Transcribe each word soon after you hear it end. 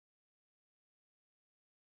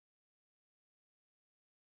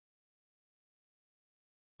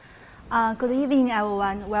Good evening,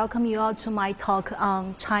 everyone. Welcome you all to my talk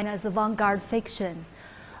on China's avant-garde fiction.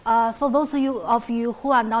 For those of you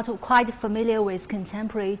who are not quite familiar with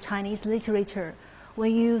contemporary Chinese literature,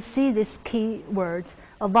 when you see this key word,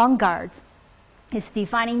 avant-garde, its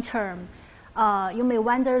defining term, you may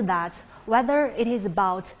wonder that whether it is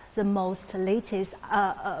about the most latest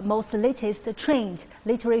trend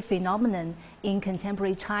literary phenomenon in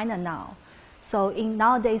contemporary China now. So in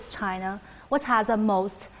nowadays China, what has the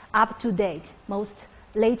most up-to-date, most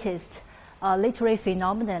latest literary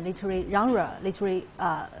phenomenon, literary genre, literary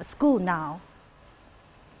school now?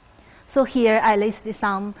 So here I list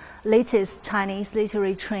some latest Chinese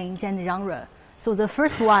literary trends and genre. So the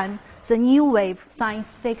first one, the new wave science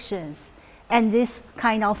fictions. And this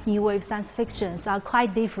kind of new wave science fictions are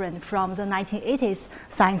quite different from the 1980s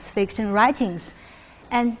science fiction writings.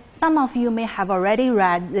 And some of you may have already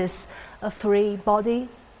read this three-body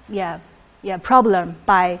problem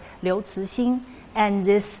by Liu Cixin. And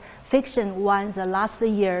this fiction won the last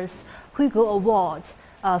year's Hugo Award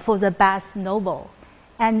for the best novel.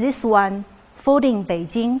 And this one, Folding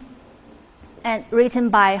Beijing, and written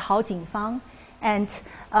by Hao Jingfang. And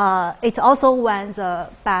it also won the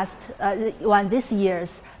won this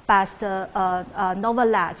year's best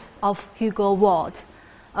novelette of Hugo Award.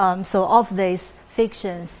 So of these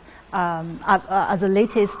fictions are the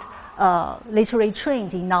latest literary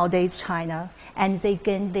trend in nowadays China, and they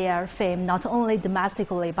gain their fame not only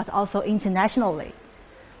domestically but also internationally.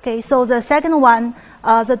 Okay, so the second one,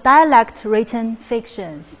 the dialect written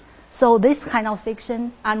fictions. So this kind of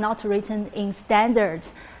fiction are not written in standard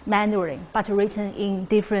Mandarin, but written in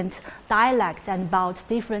different dialects and about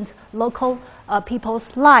different local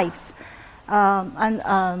people's lives. And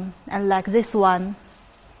like this one,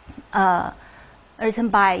 written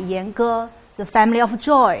by Yan Ge, The Family of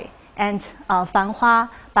Joy, and Fan Hua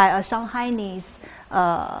by a Shanghainese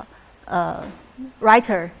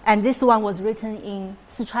writer. And this one was written in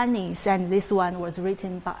Sichuanese, and this one was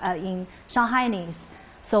written in Shanghainese.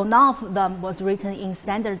 So none of them was written in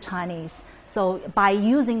standard Chinese. So by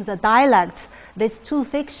using the dialect, these two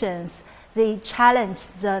fictions, they challenge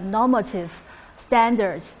the normative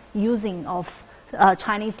standard using of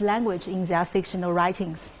Chinese language in their fictional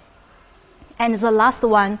writings. And the last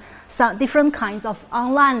one, some different kinds of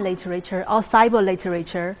online literature or cyber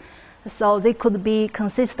literature. So they could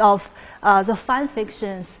consist of the fan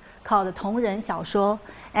fictions called 同人小说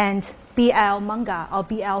and BL manga or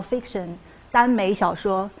BL fiction, 耽美小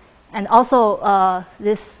说, and also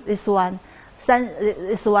this one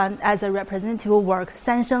as a representative work,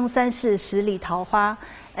 三生三世十里桃花,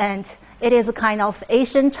 and it is a kind of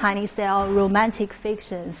Asian Chinese style romantic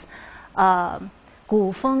fictions, 古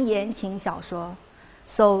风言情小说.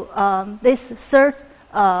 So this third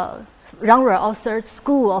genre or third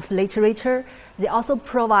school of literature, they also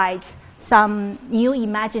provide some new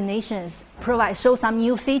imaginations, show some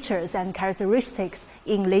new features and characteristics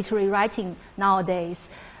in literary writing nowadays.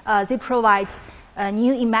 They provide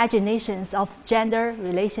new imaginations of gender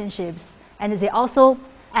relationships, and they also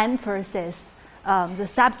emphasize the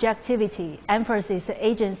subjectivity, emphasize the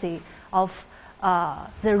agency of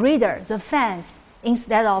the reader, the fans,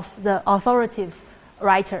 instead of the authoritative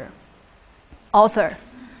author.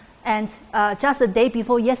 And just the day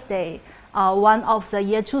before yesterday, one of the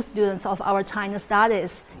year 2 students of our China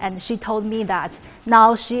studies, and she told me that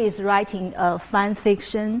now she is writing a fan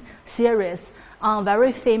fiction series on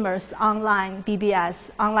very famous online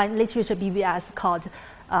literature BBS called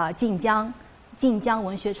晋江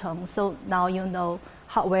文学城. So now you know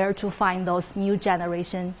where to find those new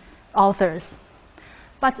generation authors.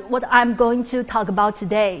 But what I'm going to talk about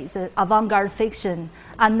today, the avant-garde fiction,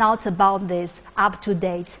 are not about these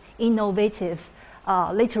up-to-date, innovative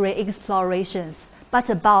literary explorations, but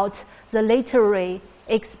about the literary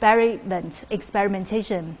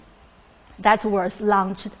experimentation that was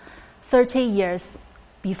launched 30 years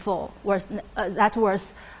before, that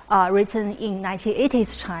was written in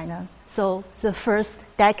 1980s China. So the first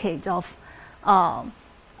decade of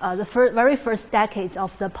very first decade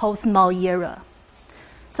of the post-Mao era.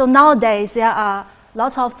 So nowadays there are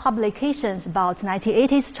lots of publications about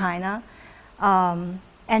 1980s China, and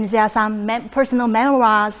there are some personal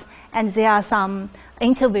memoirs, and there are some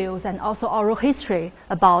interviews and also oral history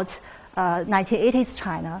about 1980s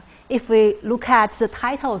China. If we look at the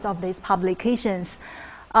titles of these publications,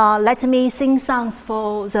 let me sing songs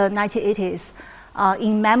for the 1980s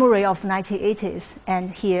in memory of 1980s,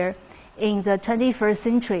 and here in the 21st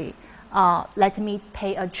century, let me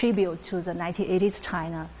pay a tribute to the 1980s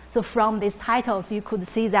China. So from these titles, you could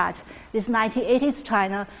see that this 1980s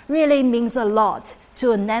China really means a lot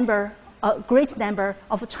to a great number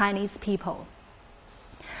of Chinese people.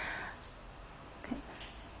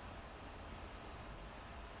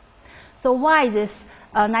 So why this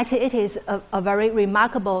 1980s a very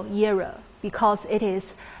remarkable era? Because it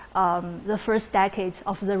is the first decade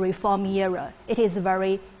of the reform era. It is a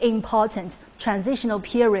very important transitional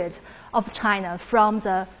period of China from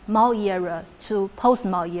the Mao era to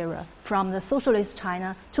post-Mao era, from the socialist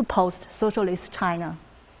China to post-socialist China.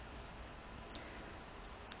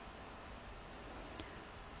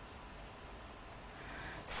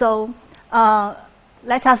 So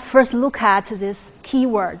let us first look at this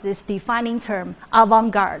keyword, this defining term,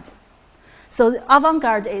 avant-garde. So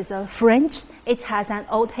avant-garde is a French. It has an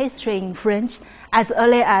old history in French as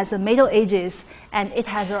early as the Middle Ages, and it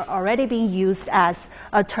has already been used as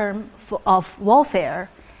a term of warfare.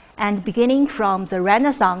 And beginning from the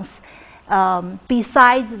Renaissance,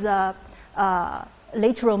 besides the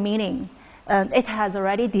literal meaning, it has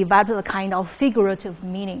already developed a kind of figurative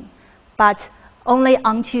meaning, but only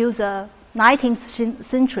until the 19th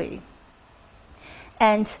century.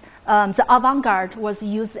 And the avant-garde was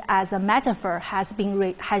used as a metaphor, has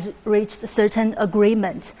reached a certain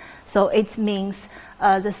agreement. So it means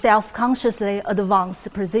the self-consciously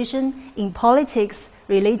advanced position in politics,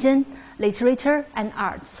 religion, literature, and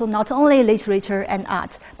art. So not only literature and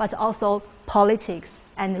art, but also politics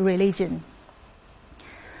and religion.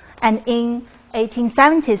 And in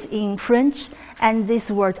 1870s in French, and this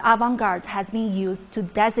word avant-garde has been used to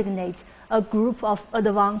designate a group of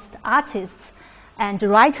advanced artists and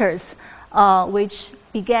writers which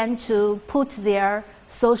began to put their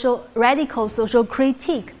radical social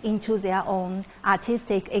critique into their own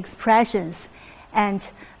artistic expressions. And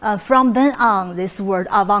from then on, this word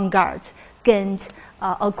avant-garde gained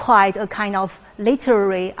acquired a kind of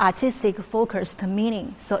literary artistic focused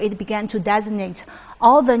meaning. So it began to designate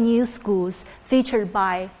all the new schools featured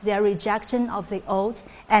by their rejection of the old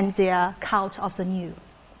and their cult of the new.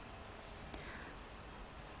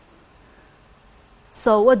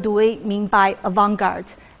 So what do we mean by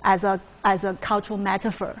avant-garde as a cultural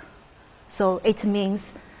metaphor? So it means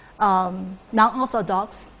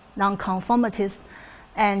non-orthodox, non-conformist,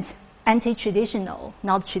 and anti-traditional.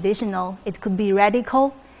 Not traditional, it could be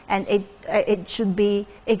radical, and it should be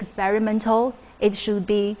experimental. It should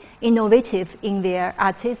be innovative in their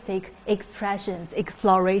artistic expressions,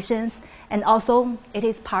 explorations, and also it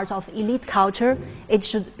is part of elite culture. It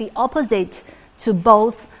should be opposite to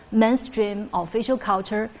both mainstream official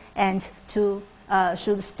culture and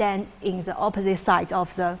should stand in the opposite side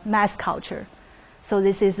of the mass culture. So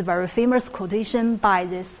this is a very famous quotation by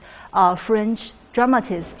this French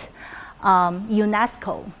dramatist,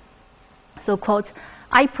 UNESCO. So quote,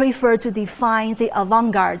 "I prefer to define the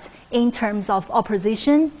avant-garde in terms of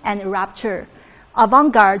opposition and rupture.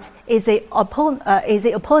 Avant-garde is the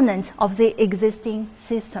opponent of the existing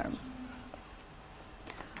system."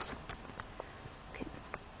 Okay.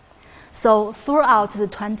 So throughout the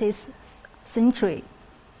 20th century,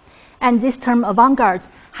 and this term avant-garde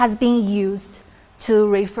has been used to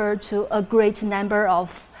refer to a great number of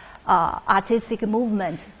artistic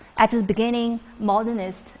movements. At the beginning,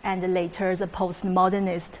 modernist, and later the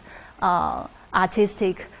postmodernist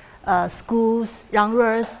artistic schools,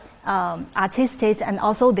 genres, artists, and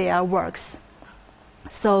also their works.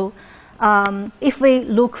 So if we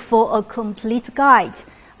look for a complete guide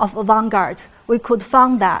of avant-garde, we could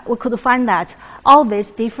find that all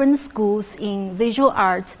these different schools in visual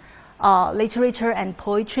art, literature and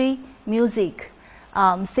poetry, music,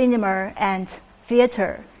 cinema, and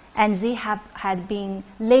theater, and they had been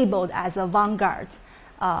labeled as avant-garde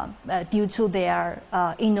due to their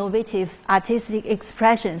innovative artistic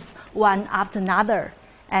expressions one after another.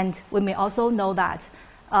 And we may also know that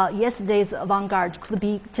yesterday's avant-garde could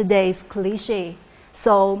be today's cliche.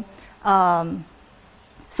 So,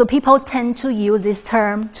 so people tend to use this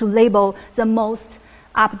term to label the most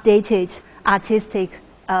updated artistic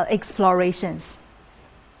explorations.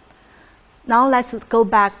 Now let's go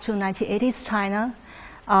back to 1980s China.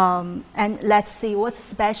 And let's see what's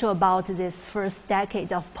special about this first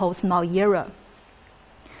decade of post-Mao era.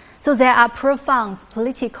 So there are profound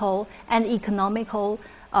political and economical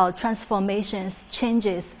transformations,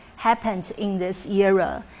 changes happened in this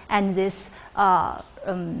era, and this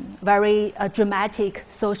very dramatic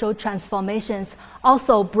social transformations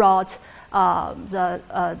also brought the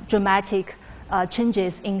dramatic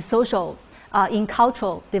changes in in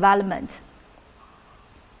cultural development.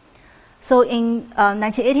 So in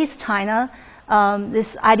 1980s China,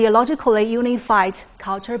 this ideologically unified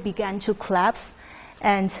culture began to collapse.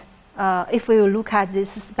 And if we look at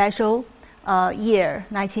this special year,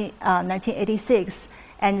 1986,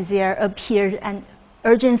 and there appeared an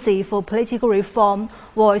urgency for political reform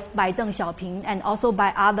voiced by Deng Xiaoping and also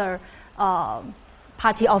by other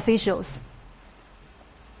party officials.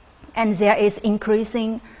 and there is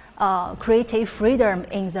increasing creative freedom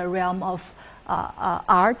in the realm of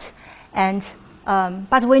art. And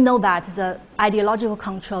but we know that the ideological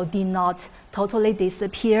control did not totally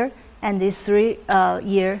disappear, and these 3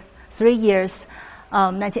 years,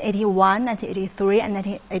 1981, 1983, and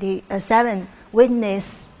 1987,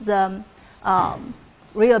 witnessed the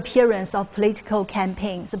reappearance of political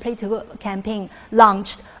campaign. The political campaign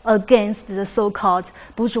launched against the so-called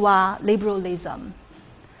bourgeois liberalism.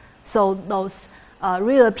 So those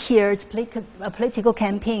reappeared political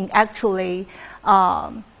campaign actually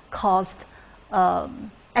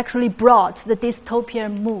actually brought the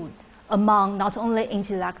dystopian mood among not only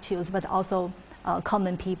intellectuals but also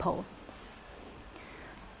common people.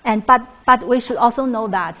 And but we should also know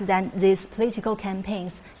that then these political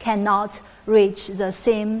campaigns cannot reach the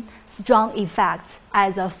same strong effects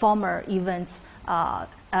as the former events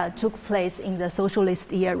took place in the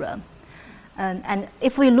socialist era. And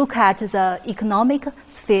if we look at the economic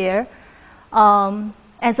sphere,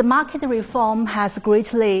 as the market reform has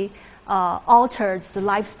greatly altered the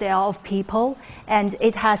lifestyle of people, and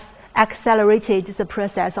it has accelerated the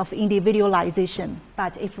process of individualization.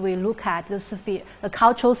 But if we look at the sphere, the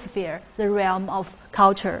cultural sphere, the realm of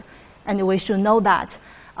culture, and we should know that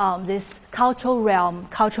this cultural realm,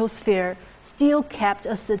 cultural sphere, still kept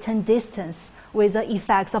a certain distance with the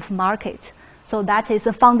effects of market. So that is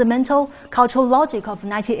a fundamental cultural logic of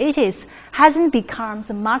 1980s hasn't become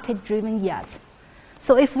market-driven yet.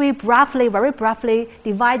 So if we very briefly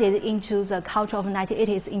divided into the culture of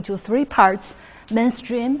 1980s into 3 parts: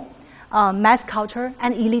 mainstream, mass culture,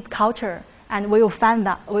 and elite culture, and we will find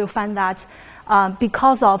that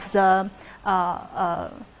because of the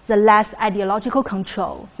less ideological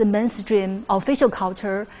control, the mainstream official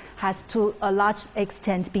culture has to a large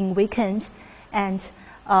extent been weakened, and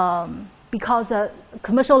because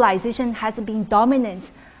commercialization hasn't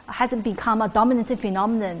become a dominant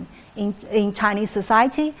phenomenon in Chinese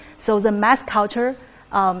society, so the mass culture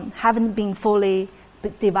haven't been fully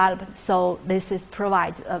developed. So this is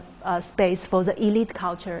provide a space for the elite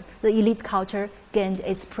culture. The elite culture gained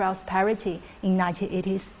its prosperity in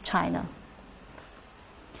 1980s China.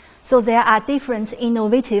 So there are different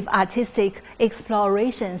innovative artistic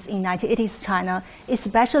explorations in 1980s China,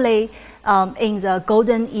 especially in the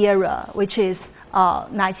golden era, which is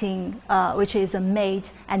the mid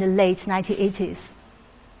and late 1980s.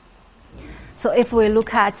 So if we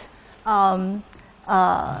look at the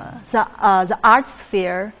art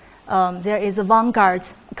sphere, there is a avant-garde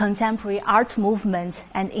contemporary art movement,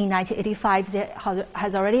 and in 1985 there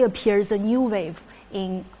has already appeared a new wave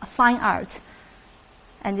in fine art.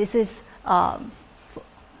 And this is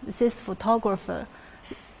photography.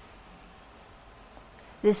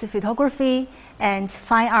 This is photography and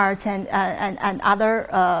fine art and other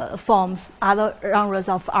forms, other genres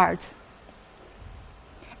of art.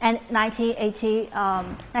 And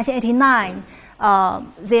 1989,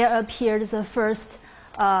 there appeared the first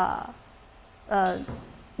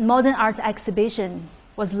modern art exhibition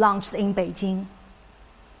was launched in Beijing.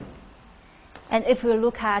 And if we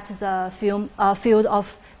look at the field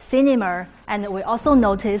of cinema, and we also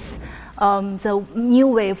notice the new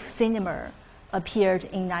wave cinema appeared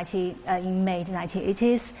in May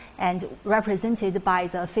 1980s, and represented by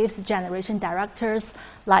the 5th generation directors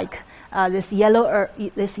like this Yellow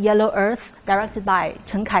Earth, directed by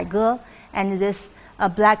Chen Kaige, and this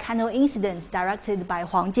Black Candle Incident, directed by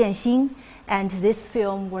Huang Jianxin. And this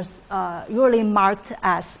film was really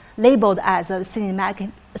labeled as a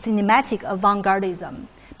cinematic avant-gardism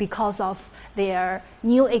because of their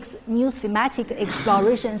new thematic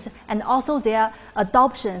explorations and also their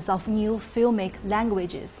adoptions of new filmic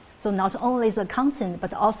languages. So not only the content,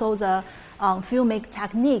 but also the filmic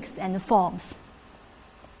techniques and forms.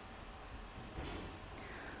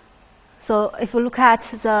 So if we look at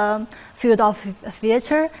the field of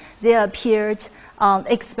theater, there appeared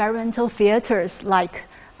experimental theaters like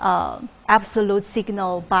Absolute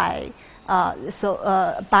Signal by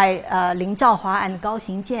Lin Zhaohua and Gao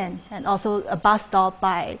Xingjian, and also a bus stop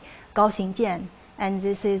by Gao Xingjian. And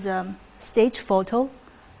this is a stage photo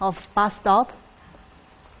of bus stop.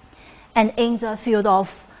 And in the field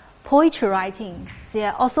of poetry writing,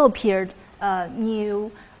 there also appeared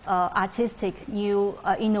new artistic, new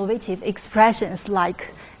innovative expressions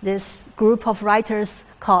like this group of writers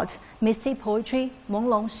called Mystic Poetry, 朦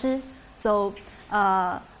胧诗. So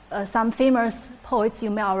some famous poets you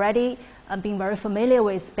may already been very familiar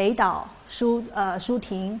with, Bei Dao, Shu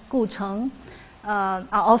Ting, Gu Cheng, are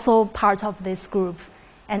also part of this group,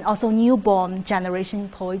 and also newborn generation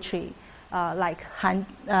poetry like Han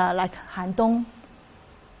Dong.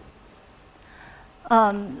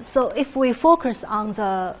 So if we focus on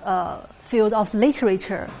the field of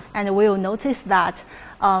literature, and we will notice that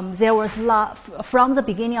there was from the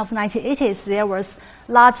beginning of 1980s, there was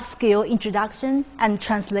large-scale introduction and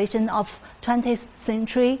translation of 20th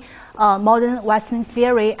century modern Western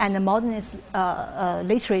theory and modernist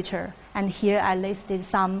literature. And here I listed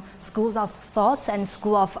some schools of thoughts and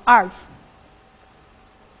school of arts.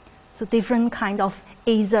 So different kind of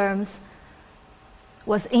isms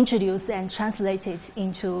was introduced and translated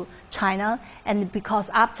into China. And because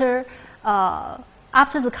after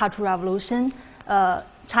the Cultural Revolution,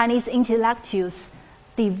 Chinese intellectuals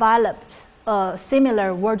developed a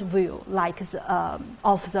similar worldview like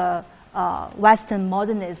of the Western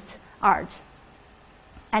modernist art.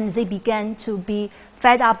 And they began to be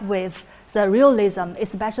fed up with the realism,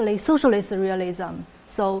 especially socialist realism.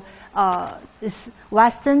 So this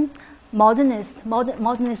Western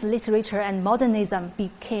modernist literature and modernism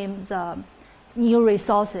became the new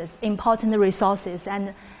resources, important resources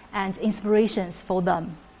and inspirations for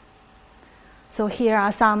them. So here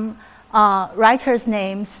are some writers'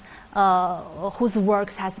 names whose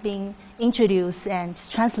works has been introduced and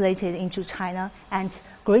translated into China and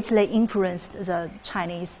greatly influenced the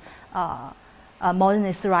Chinese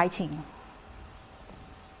modernist writing.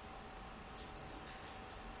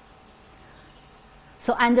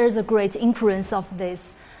 So under the great influence of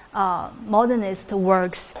these modernist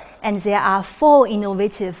works, and there are 4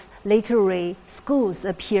 innovative literary schools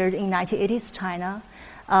appeared in 1980s China: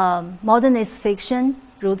 modernist fiction,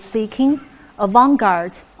 truth-seeking,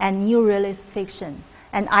 avant-garde, and new realist fiction.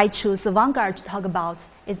 And I choose avant-garde to talk about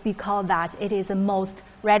is because that it is the most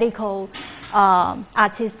radical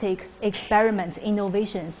artistic experiment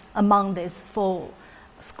innovations among these 4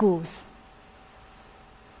 schools.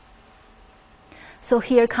 So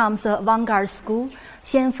here comes the avant-garde school,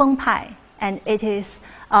 先锋派, and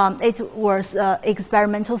it was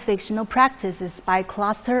experimental fictional practices by a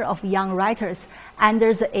cluster of young writers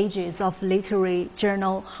under the aegis of literary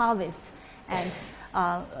journal Harvest, and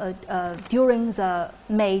during the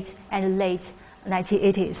mid and late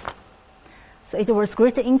 1980s. So it was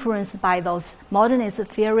greatly influenced by those modernist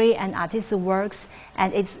theory and artistic works,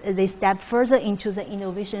 and they stepped further into the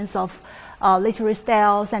innovations of literary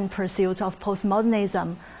styles and pursuit of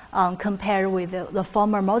postmodernism compared with the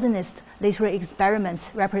former modernist literary experiments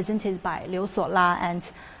represented by Liu Sola and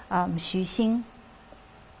Xu Xing.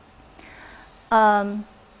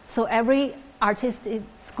 So every artistic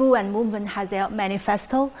school and movement has their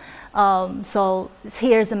manifesto. So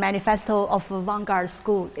here's the manifesto of avant-garde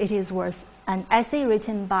school. It was an essay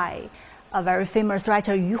written by a very famous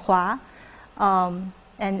writer Yu Hua.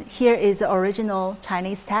 And here is the original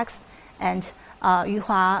Chinese text. And Yu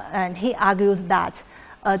Hua, and he argues that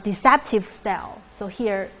a deceptive style, so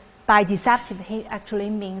here by deceptive he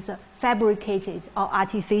actually means fabricated or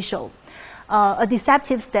artificial. A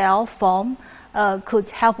deceptive style form could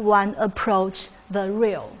help one approach the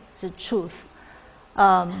real, the truth.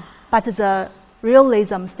 But the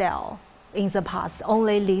realism style in the past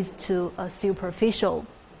only leads to a superficial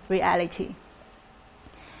reality.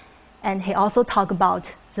 And he also talked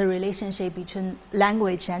about the relationship between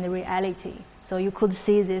language and reality. So you could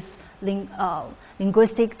see this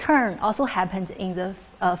linguistic turn also happened in the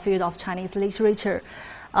field of Chinese literature.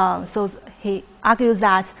 So he argues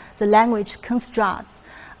that the language constructs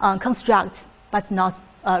but not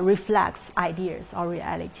reflects ideas or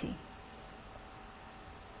reality.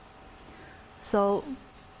 So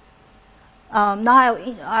now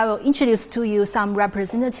I will introduce to you some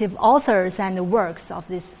representative authors and works of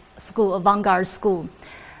this school, avant-garde school.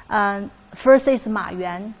 First is Ma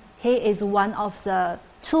Yuan. He is one of the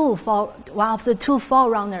two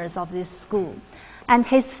forerunners of this school, and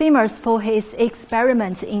he's famous for his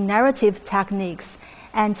experiments in narrative techniques.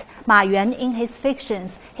 And Ma Yuan, in his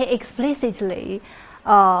fictions, he explicitly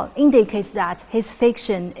indicates that his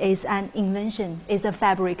fiction is an invention, is a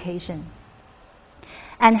fabrication.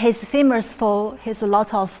 And he's famous for his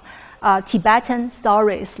lot of Tibetan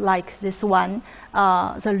stories, like this one,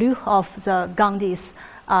 the Lu of the Gandhi's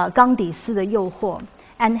缸底式的诱惑,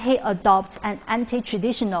 and he adopted an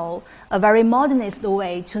anti-traditional, a very modernist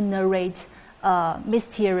way to narrate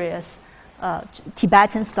mysterious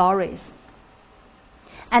Tibetan stories.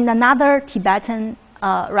 And another Tibetan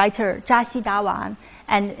writer, Zhaxi Dawan,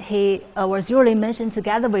 and he was usually mentioned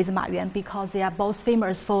together with Ma Yuan because they are both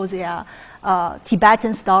famous for their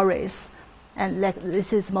Tibetan stories. And like,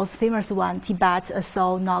 this is the most famous one, Tibet, a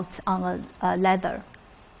soul knocked on a leather.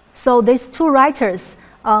 So these 2 writers,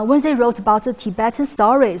 when they wrote about the Tibetan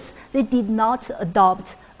stories, they did not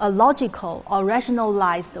adopt a logical or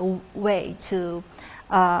rationalized way to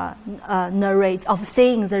narrate of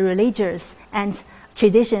seeing the religious and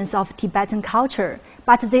traditions of Tibetan culture,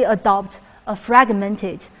 but they adopt a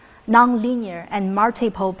fragmented, non-linear, and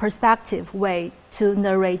multiple perspective way to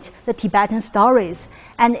narrate the Tibetan stories.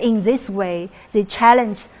 And in this way, they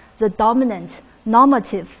challenge the dominant,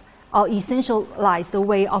 normative, or essentialized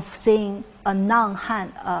way of seeing a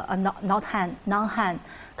non-Han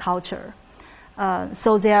culture.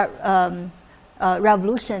 So their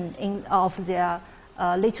revolution of their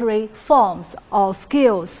literary forms or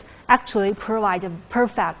skills actually provide a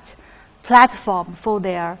perfect platform for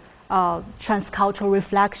their transcultural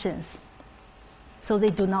reflections. So they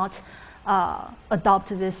do not adopt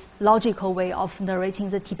this logical way of narrating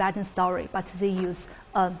the Tibetan story, but they use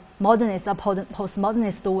a modernist or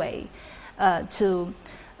postmodernist way to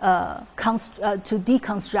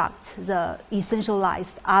deconstruct the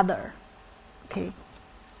essentialized other. Okay.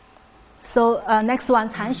 So next one,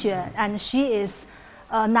 Can Xue, and she is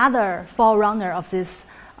another forerunner of this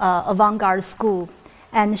avant-garde school,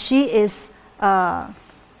 and she is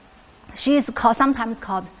sometimes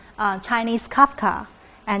called Chinese Kafka,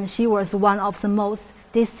 and she was one of the most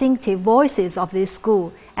distinctive voices of this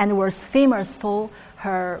school and was famous for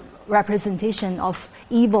her representation of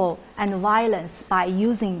evil and violence by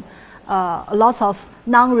using a lot of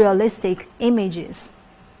non-realistic images.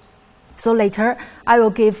 So later, I will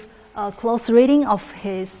give a close reading of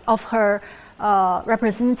her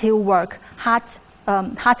representative work, Hut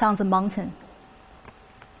on the Mountain.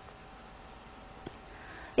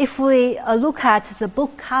 If we look at the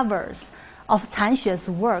book covers of Can Xue's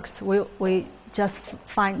works, we just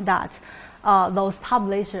find that those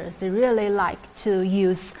publishers, they really like to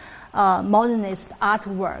use modernist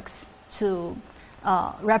artworks to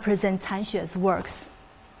represent Can Xue's works.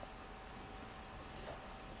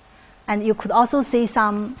 And you could also see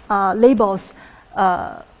some labels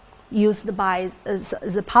used by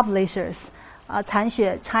the publishers. Can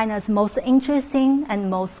Xue, China's most interesting and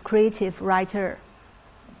most creative writer.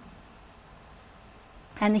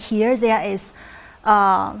 And here there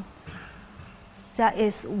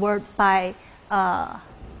is word by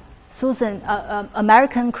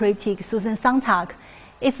American critic Susan Sontag.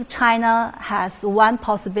 If China has one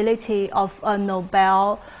possibility of a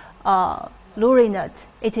Nobel laureate,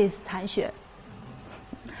 it is Can Xue.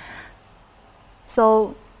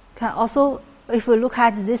 So also, if we look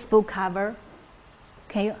at this book cover,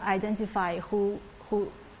 can you identify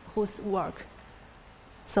whose work?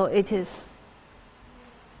 So it is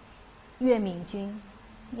Yue Mingjun.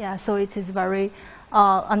 Yeah, so it is very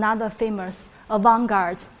another famous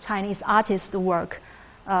avant-garde Chinese artist work,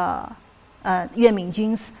 Yue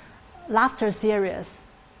Mingjun's laughter series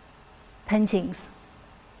paintings.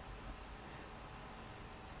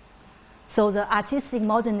 So the artistic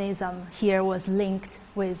modernism here was linked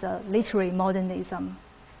with literary modernism.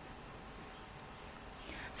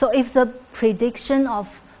 So if the prediction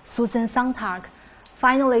of Susan Sontag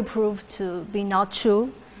finally proved to be not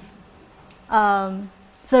true,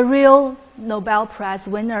 the real Nobel Prize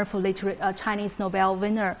winner for Chinese Nobel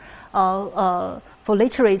winner for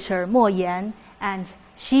literature, Mo Yan, and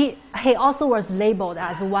he also was labeled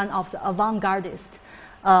as one of the avant-gardists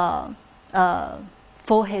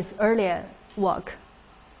for his earlier work,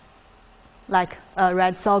 like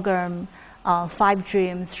Red Sorghum, Five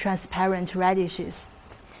Dreams, Transparent Radishes.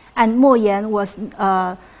 And Mo Yan was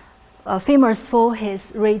famous for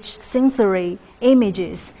his rich sensory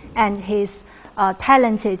images and his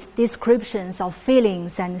talented descriptions of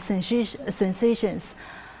feelings and sensations.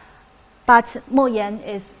 But Mo Yan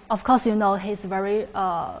is, of course, you know, he's very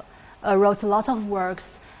wrote a lot of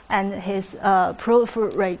works, and his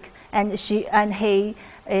prolific, and he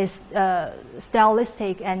is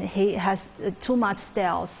stylistic, and he has too much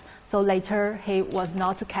styles. So later, he was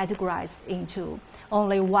not categorized into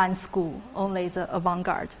only one school, only the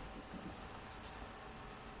avant-garde.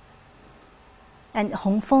 And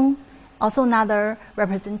Hong Feng, also another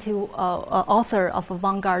representative author of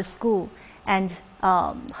avant-garde school, and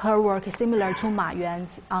her work is similar to Ma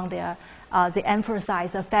Yuan's on their, they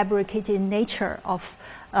emphasize the fabricated nature of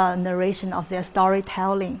narration of their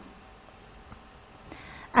storytelling.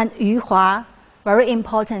 And Yu Hua, very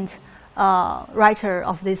important writer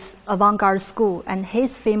of this avant-garde school, and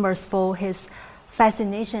he's famous for his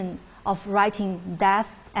fascination of writing death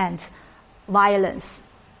and violence.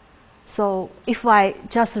 So if I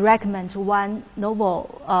just recommend one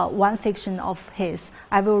novel, one fiction of his,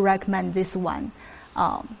 I will recommend this one,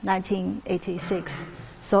 1986.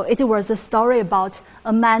 So it was a story about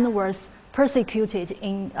a man who was persecuted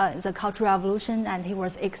in the Cultural Revolution, and he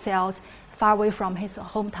was exiled far away from his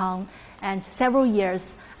hometown. And several years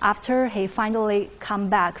after, he finally come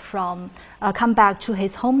back to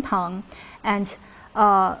his hometown, and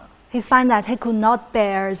he found that he could not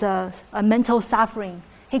bear the mental suffering.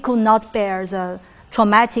 He could not bear the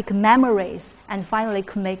traumatic memories, and finally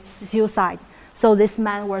commits suicide. So this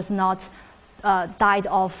man was not died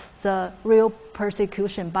of the real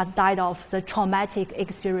persecution, but died of the traumatic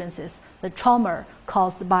experiences, the trauma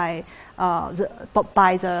caused by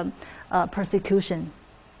the persecution.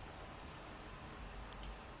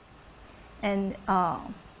 And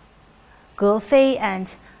Ge Fei and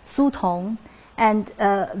Su Tong, and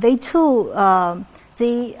they too,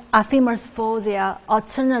 they are famous for their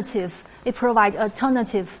alternative. They provide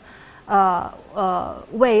alternative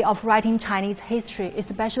way of writing Chinese history,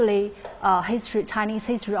 especially Chinese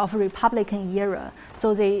history of Republican era.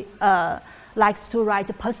 So they likes to write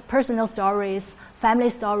personal stories, family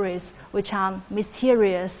stories, which are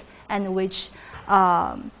mysterious and which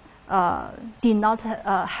did not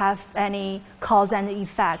have any cause and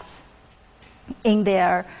effects in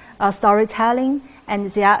their storytelling,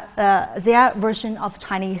 and their version of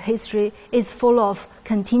Chinese history is full of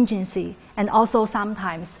contingency and also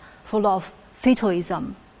sometimes full of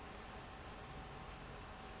fatalism.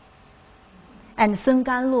 And Sun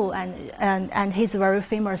Ganlu, and he's very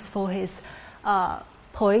famous for his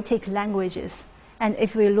poetic languages. And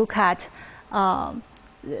if we look at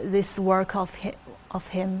this work of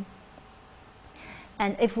him,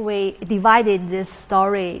 and if we divided this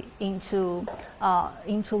story into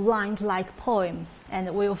lines like poems,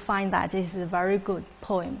 and we'll find that this is a very good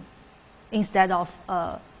poem instead of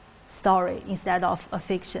a story, instead of a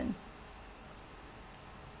fiction.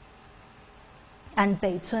 And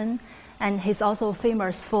Bei Cun, and he's also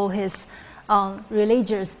famous for his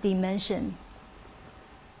religious dimension.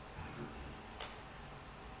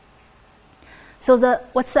 So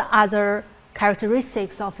what's the other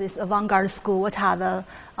characteristics of this avant-garde school? What are the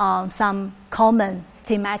some common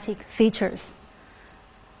thematic features?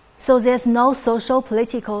 So there's no social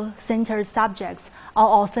political centered subjects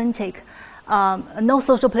or authentic, no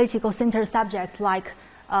social political centered subjects like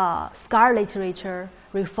scholar literature,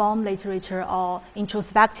 reform literature, or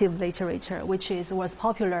introspective literature, which was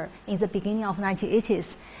popular in the beginning of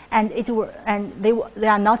 1980s, and they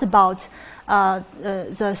are not about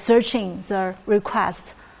the searching, the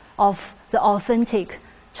request of the authentic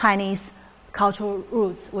Chinese cultural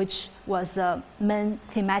roots, which was the main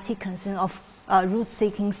thematic concern of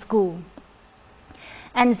root-seeking school.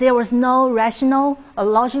 And there was no rational or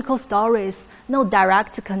logical stories, no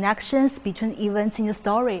direct connections between events in the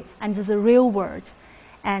story and the real world.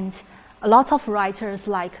 And a lot of writers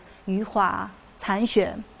like Yu Hua, Tan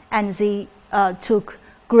Xue, and they took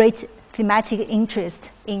great thematic interest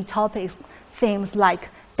in themes like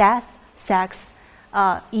death, sex,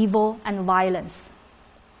 evil, and violence.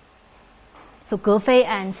 So Ge Fei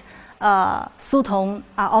and Su Tong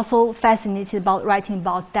are also fascinated about writing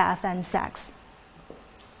about death and sex.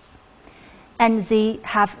 And they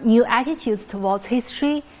have new attitudes towards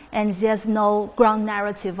history, and there's no ground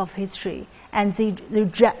narrative of history. And they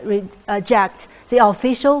reject the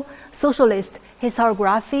official socialist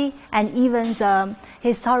historiography and even the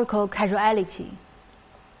historical casuality.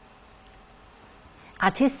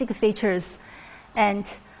 Artistic features, and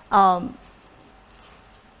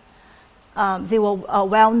they were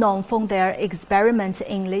well known for their experiments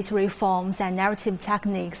in literary forms and narrative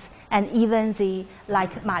techniques, and even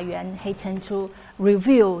like Ma Yuan, he tended to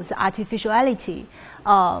reveal the artificiality,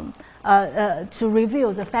 to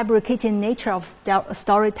reveal the fabricated nature of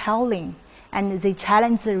storytelling, and they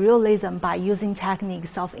challenge the realism by using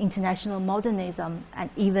techniques of international modernism and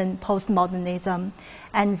even postmodernism,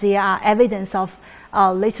 and there are evidence of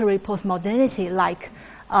literary postmodernity, like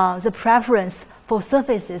the preference for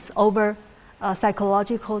surfaces over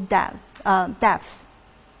psychological depth.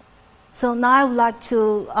 So now I would like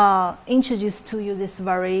to introduce to you this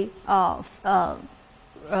very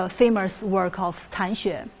famous work of Tan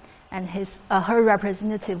Xue, and her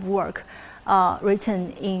representative work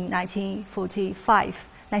written in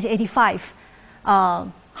 1985,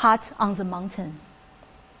 Heart on the Mountain.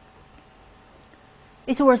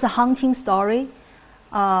 It was a haunting story.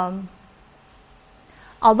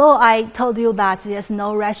 Although I told you that there's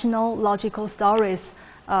no rational, logical stories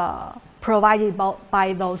provided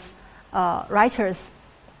by those writers,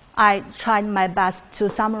 I tried my best to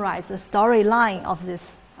summarize the storyline of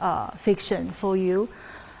this fiction for you.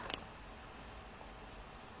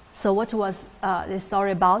 So what was this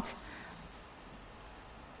story about?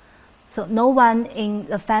 So no one in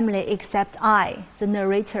the family except I, the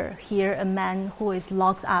narrator, hear a man who is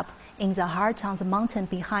locked up in the heart on the mountain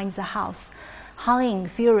behind the house, howling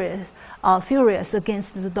furious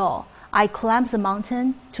against the door. I climb the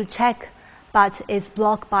mountain to check, but it's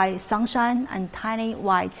blocked by sunshine and tiny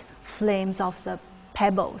white flames of the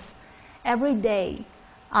pebbles. Every day,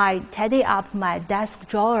 I tidy up my desk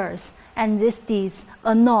drawers, and these deeds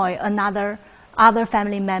annoy other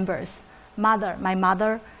family members. My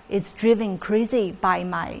mother is driven crazy by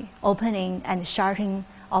my opening and shutting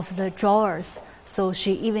of the drawers, so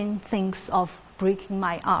she even thinks of breaking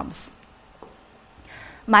my arms.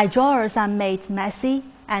 My drawers are made messy,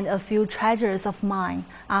 and a few treasures of mine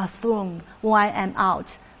are thrown when I am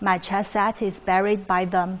out. My chess set is buried by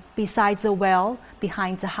them beside the well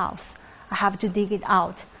behind the house. I have to dig it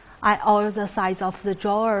out. I oil the sides of the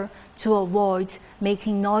drawer to avoid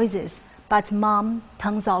making noises, but Mom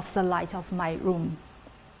turns off the light of my room.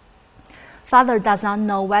 Father does not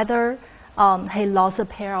know whether he lost a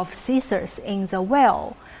pair of scissors in the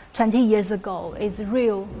well 20 years ago is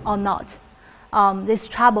real or not. This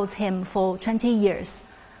troubles him for 20 years.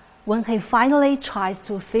 When he finally tries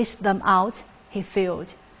to fish them out, he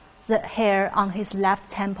failed. The hair on his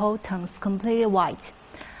left temple turns completely white.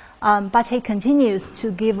 But he continues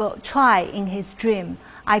to give a try in his dream.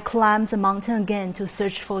 I climb the mountain again to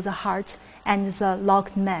search for the heart and the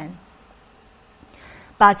locked man,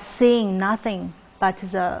 but seeing nothing but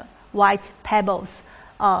the white pebbles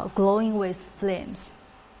glowing with flames.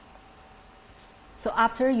 So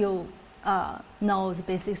after you know the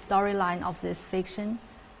basic storyline of this fiction,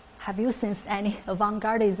 have you sensed any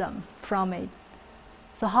avant-gardism from it?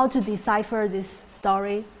 So how to decipher this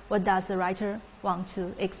story? What does the writer want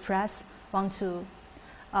to express, want to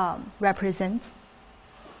represent?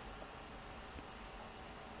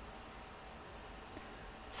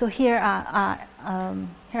 So here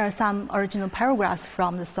are some original paragraphs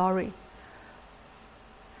from the story.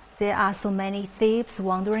 There are so many thieves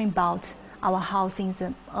wandering about our house in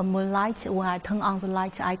the moonlight. When I turn on the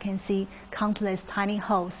light, I can see countless tiny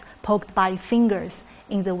holes poked by fingers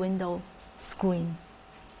in the window screen.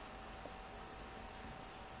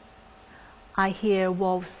 I hear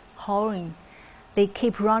wolves howling. They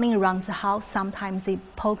keep running around the house. Sometimes they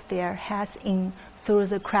poke their heads in through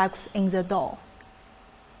the cracks in the door.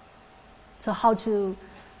 So how to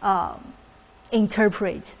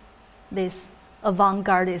interpret this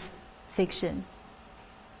avant-gardist fiction?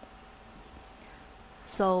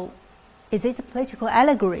 So is it a political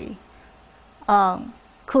allegory?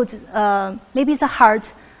 Maybe the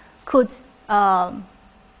heart could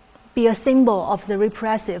be a symbol of the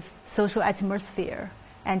repressive social atmosphere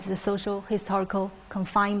and the social historical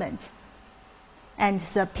confinement, and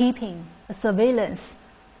the peeping surveillance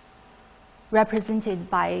represented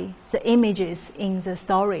by the images in the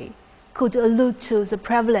story could allude to the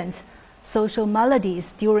prevalent social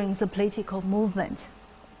maladies during the political movement.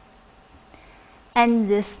 And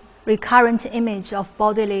this recurrent image of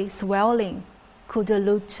bodily swelling could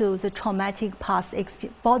allude to the traumatic past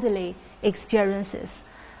bodily experiences,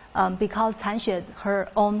 because Tan Xue, her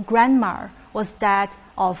own grandma, was dead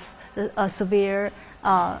of a severe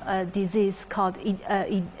disease called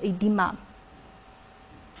edema.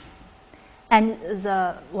 And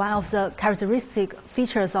one of the characteristic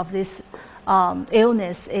features of this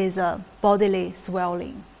illness is bodily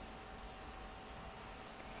swelling.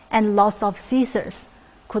 And loss of scissors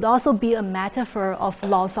could also be a metaphor of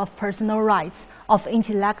loss of personal rights of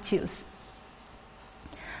intellectuals.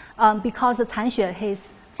 Because Tan Xue, his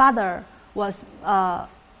father, was an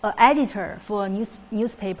editor for a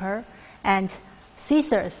newspaper, and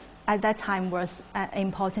scissors at that time was an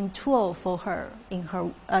important tool for her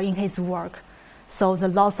in his work. So the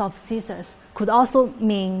loss of scissors could also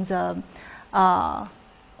mean the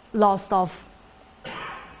loss of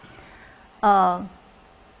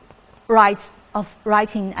rights of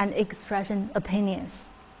writing and expression opinions.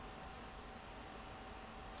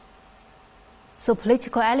 So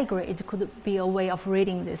political allegory, it could be a way of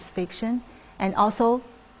reading this fiction, and also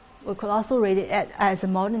we could also read it as a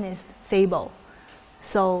modernist fable.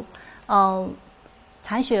 So Tan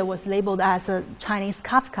Xue was labeled as a Chinese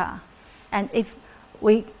Kafka, and if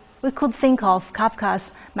we could think of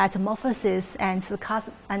Kafka's metamorphosis and the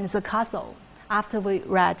castle after we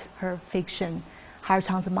read her fiction,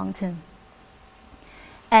 Heart on the Mountain.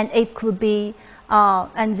 And it could be,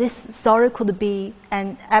 and this story could be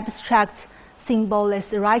an abstract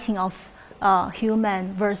symbolist writing of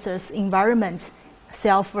human versus environment,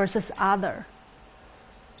 self versus other.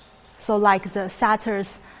 So like the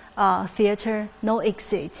Sartre's theater, No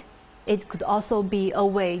Exit, it could also be a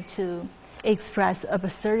way to express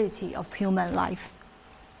absurdity of human life.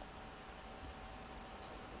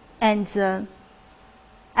 And the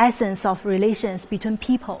essence of relations between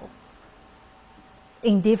people,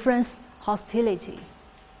 indifference, hostility.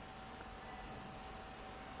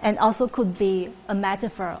 And also could be a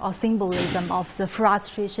metaphor or symbolism of the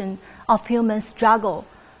frustration of human struggle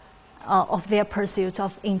of their pursuit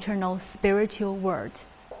of internal spiritual world.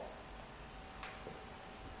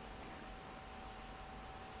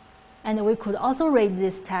 And we could also read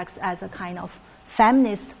this text as a kind of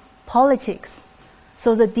feminist politics.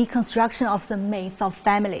 So the deconstruction of the myth of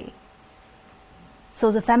family.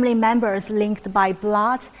 So the family members linked by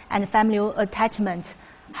blood and familial attachment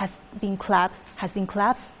has been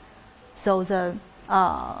collapsed. So the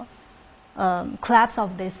collapse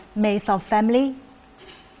of this myth of family.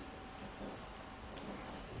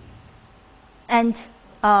 And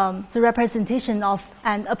the representation of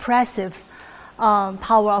an oppressive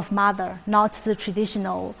power of mother, not the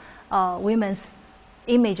traditional women's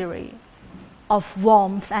imagery of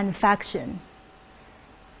warmth and affection.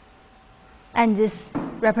 And this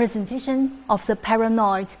representation of the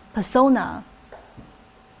paranoid persona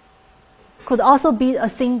could also be a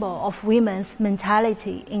symbol of women's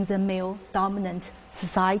mentality in the male-dominant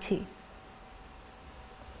society.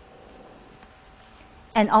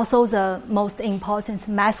 And also the most important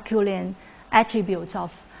masculine attribute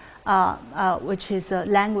of which is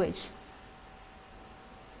language.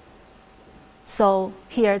 So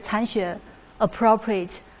here Tan Xue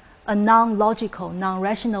appropriates a non-logical,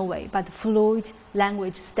 non-rational way, but fluid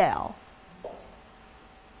language style.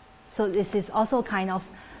 So this is also kind of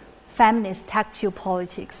feminist tactile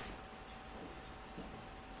politics.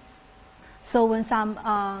 So when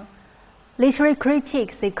some literary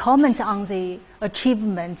critics, they comment on the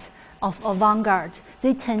achievement of avant-garde,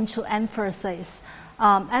 they tend to emphasize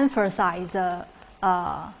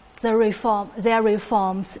their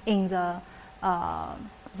reforms in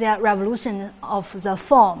their revolution of the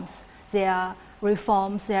forms, their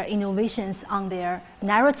reforms, their innovations on their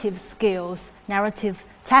narrative skills, narrative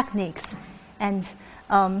techniques. And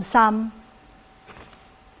some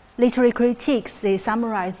literary critics, they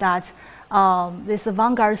summarize that this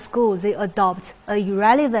avant-garde school, they adopt a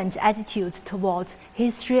irrelevant attitude towards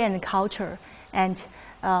history and culture. And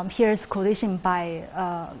here's quotation by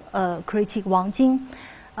critic Wang Jing.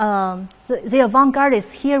 The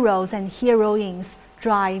avant-gardist heroes and heroines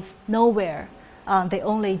drive nowhere, they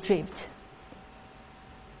only drift.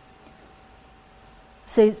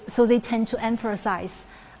 So they tend to emphasize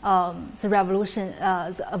the revolution,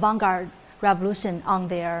 the avant-garde revolution on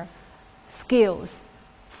their skills,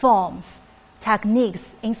 forms, techniques,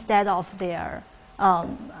 instead of their,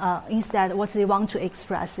 instead what they want to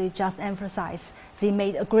express. They just emphasize they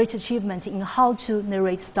made a great achievement in how to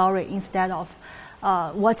narrate story instead of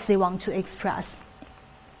what they want to express.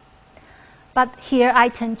 But here I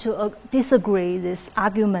tend to disagree this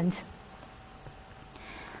argument.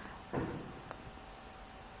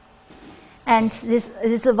 And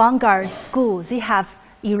this avant-garde school, they have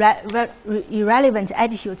irrelevant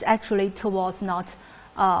attitudes actually towards not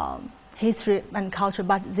history and culture,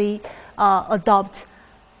 but they adopt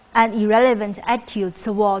an irrelevant attitude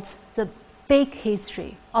towards the big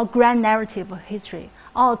history or grand narrative of history,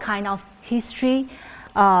 all kind of history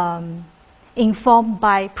informed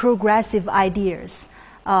by progressive ideas,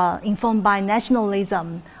 informed by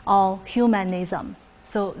nationalism or humanism.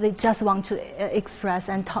 So they just want to express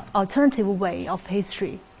an alternative way of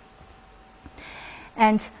history.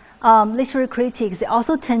 And literary critics, they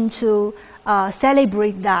also tend to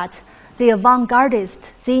celebrate that the avant-gardists,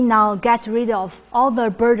 they now get rid of all the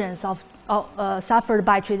burdens of suffered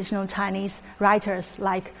by traditional Chinese writers,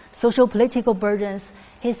 like social political burdens,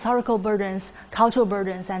 historical burdens, cultural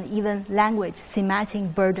burdens, and even language,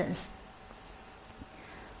 semantic burdens.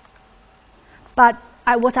 But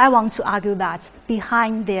what I want to argue that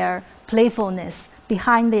behind their playfulness,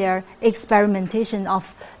 behind their experimentation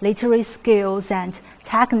of literary skills and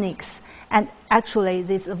techniques, and actually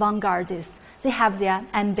these avant-gardists, they have their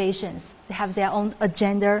ambitions, they have their own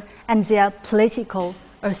agenda and their political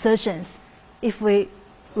assertions. If we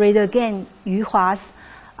read again Yu Hua's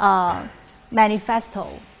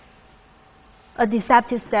manifesto, a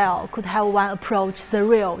deceptive style could have one approach the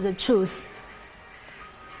real, the truth.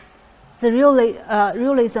 The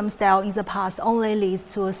realism style in the past only leads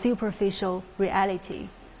to a superficial reality.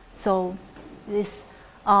 So this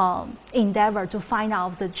endeavor to find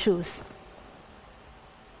out the truth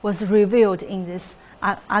was revealed in this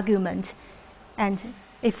argument. And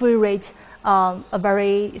if we read a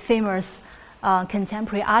very famous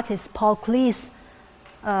contemporary artist, Paul Klee's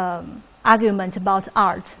argument about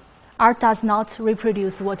art, art does not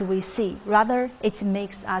reproduce what we see, rather it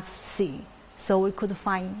makes us see. So we could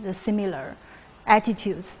find the similar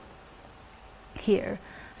attitudes here.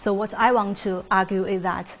 So what I want to argue is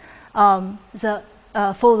that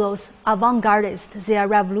for those avant-gardists, their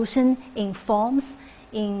revolution in forms,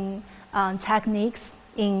 in techniques,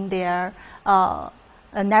 in their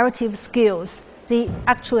narrative skills, they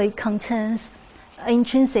actually contains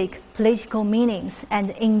intrinsic political meanings and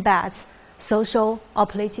embeds social or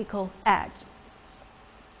political edge.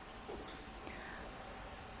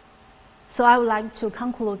 So I would like to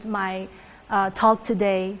conclude my talk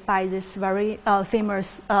today by this very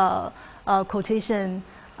famous quotation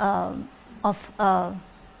of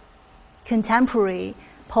contemporary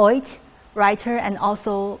poet, writer, and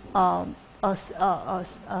also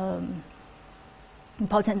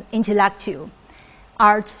important intellectual.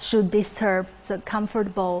 Art should disturb the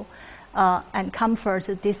comfortable and comfort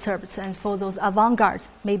the disturbed. And for those avant-garde,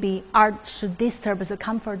 maybe art should disturb the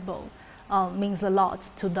comfortable means a lot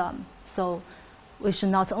to them. So we should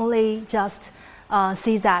not only just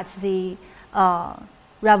see that the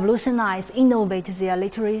revolutionize, innovate their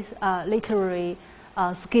literary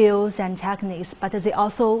skills and techniques, but they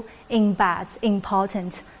also embed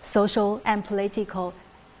important social and political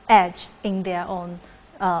edge in their own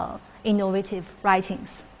innovative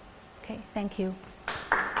writings. Okay, thank you.